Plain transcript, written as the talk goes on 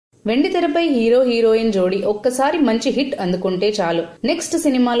వెండితెరపై hero heroine జోడీ ఒక్కసారి మంచి హిట్ అందుకుంటే చాలు నెక్స్ట్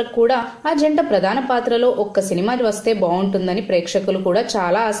సినిమాలకు కూడా ఆ జంట ప్రధాన పాత్రలో ఒక్క సినిమా వస్తే బాగుంటుందని ప్రేక్షకులు కూడా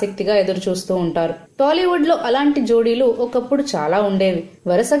చాలా ఆసక్తిగా ఎదురు చూస్తూ ఉంటారు. టాలీవుడ్ లో అలాంటి జోడీలు ఒకప్పుడు చాలా ఉండేవి.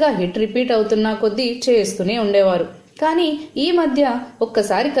 వరుసగా హిట్ రిపీట్ అవుతున్నా కొద్దీ చేస్తూనే ఉండేవారు. కానీ ఈ మధ్య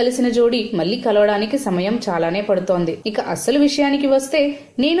ఒక్కసారి కలిసిన జోడీ మళ్లీ కలవడానికి సమయం చాలానే పడుతోంది. ఇక అసలు విషయానికి వస్తే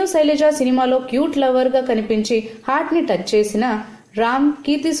నేను శైలజ సినిమాలో క్యూట్ లవర్ గా కనిపించి హార్ట్ ని టచ్ చేసిన రామ్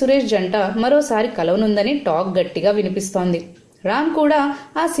కీర్తి సురేష్ జంట మరోసారి కలవనుందని టాక్ గట్టిగా వినిపిస్తోంది. రామ్ కూడా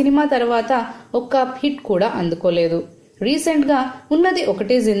ఆ సినిమా తర్వాత ఒక్క హిట్ కూడా అందుకోలేదు. రీసెంట్ గా ఉన్నది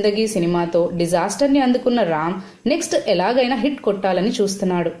ఒకటే జిందగీ సినిమాతో డిజాస్టర్ ని అందుకున్న రామ్ నెక్స్ట్ ఎలాగైనా హిట్ కొట్టాలని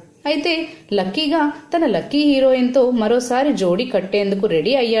చూస్తున్నాడు. అయితే లక్కీగా తన లక్కీ హీరోయిన్ తో మరోసారి జోడీ కట్టేందుకు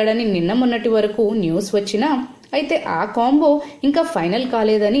రెడీ అయ్యాడని నిన్న మొన్నటి వరకు న్యూస్ వచ్చినా అయితే ఆ కాంబో ఇంకా ఫైనల్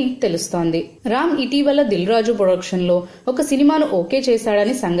కాలేదని తెలుస్తోంది. రామ్ ఇటీవల దిల్ రాజు ప్రొడక్షన్ లో ఒక సినిమాను ఓకే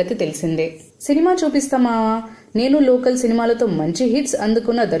చేశాడని సంగతి తెలిసిందే. సినిమా చూపిస్తామా నేను లోకల్ సినిమాలతో మంచి హిట్స్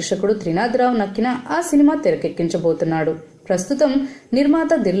అందుకున్న దర్శకుడు త్రినాథరావు నక్కిన ఆ సినిమా తెరకెక్కించబోతున్నాడు. ప్రస్తుతం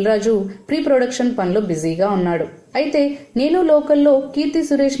నిర్మాత దిల్ రాజు ప్రీ ప్రొడక్షన్ పనిలో బిజీగా ఉన్నాడు. అయితే నేను లోకల్లో కీర్తి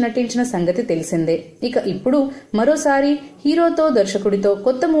సురేష్ నటించిన సంగతి తెలిసిందే. ఇక ఇప్పుడు మరోసారి హీరోతో దర్శకుడితో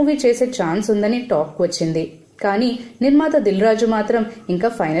కొత్త మూవీ చేసే ఛాన్స్ ఉందని టాక్ వచ్చింది. కానీ నిర్మాత దిల్ రాజు మాత్రం ఇంకా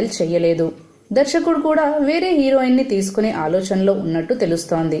ఫైనల్ చెయ్యలేదు. దర్శకుడు కూడా వేరే హీరోయిన్ ని తీసుకునే ఆలోచనలో ఉన్నట్టు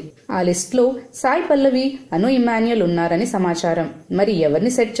తెలుస్తోంది. ఆ లిస్ట్ లో సాయి పల్లవి, అను ఇమాన్యుయల్ ఉన్నారని సమాచారం. మరి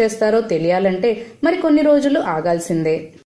ఎవరిని సెట్ చేస్తారో తెలియాలంటే మరి కొన్ని రోజులు ఆగాల్సిందే.